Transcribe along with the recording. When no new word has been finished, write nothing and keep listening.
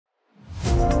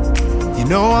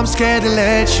know I'm scared to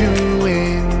let you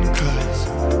in, 'cause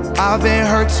I've been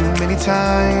hurt too many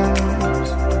times.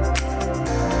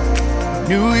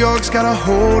 New York's got a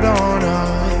hold on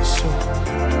us, so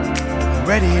I'm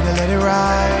ready to let it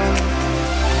ride.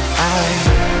 I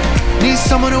need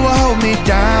someone who will hold me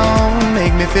down,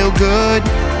 make me feel good,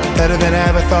 better than I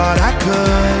ever thought I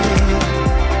could.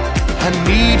 I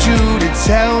need you to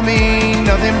tell me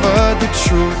nothing but the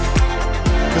truth,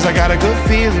 'cause I got a good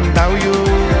feeling about you.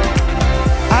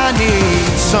 I need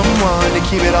someone to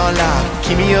keep it all loud,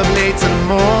 keep me up late till the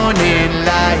morning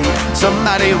light.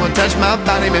 Somebody will touch my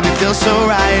body, make me feel so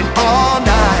right all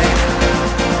night.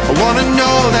 I wanna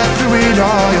know that through it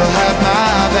all you'll have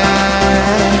my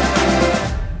back.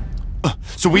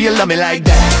 So will you love me like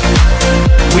that?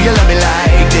 Will you love me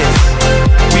like this?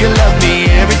 Will you love me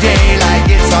every day like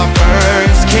it's our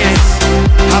first kiss?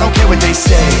 I don't care what they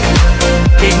say,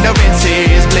 ignorance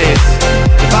is bliss.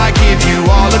 If I give you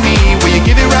all of me, will you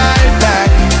give it right back?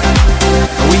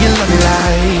 Or will you love me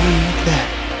like that?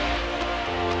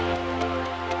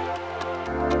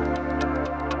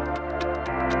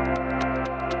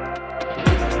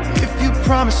 If you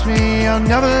promise me I'll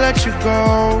never let you go,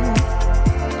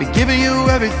 be giving you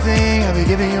everything, I'll be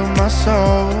giving you my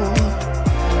soul.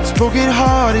 Broken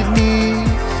hearted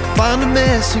needs find a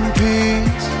missing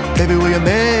piece. Baby, will you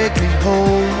make me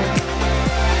whole?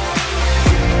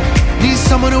 Need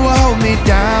someone who will hold me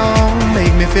down,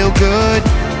 make me feel good,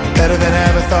 better than I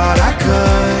ever thought I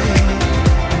could.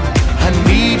 I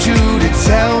need you to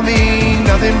tell me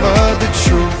nothing but the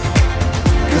truth,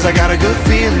 'cause I got a good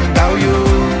feeling about you.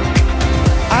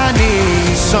 I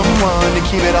need someone to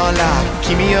keep it all loud,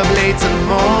 keep me up late till the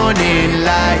morning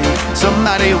light.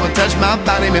 Somebody will touch my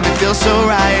body, make me feel so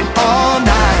right all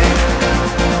night.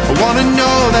 I wanna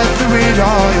know that through it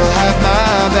all you'll have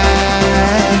my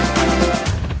back.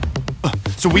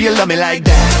 So will you love me like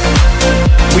that?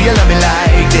 Will you love me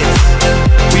like this?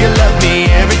 Will you love me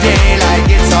every day like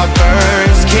it's our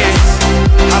first kiss?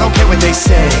 I don't care what they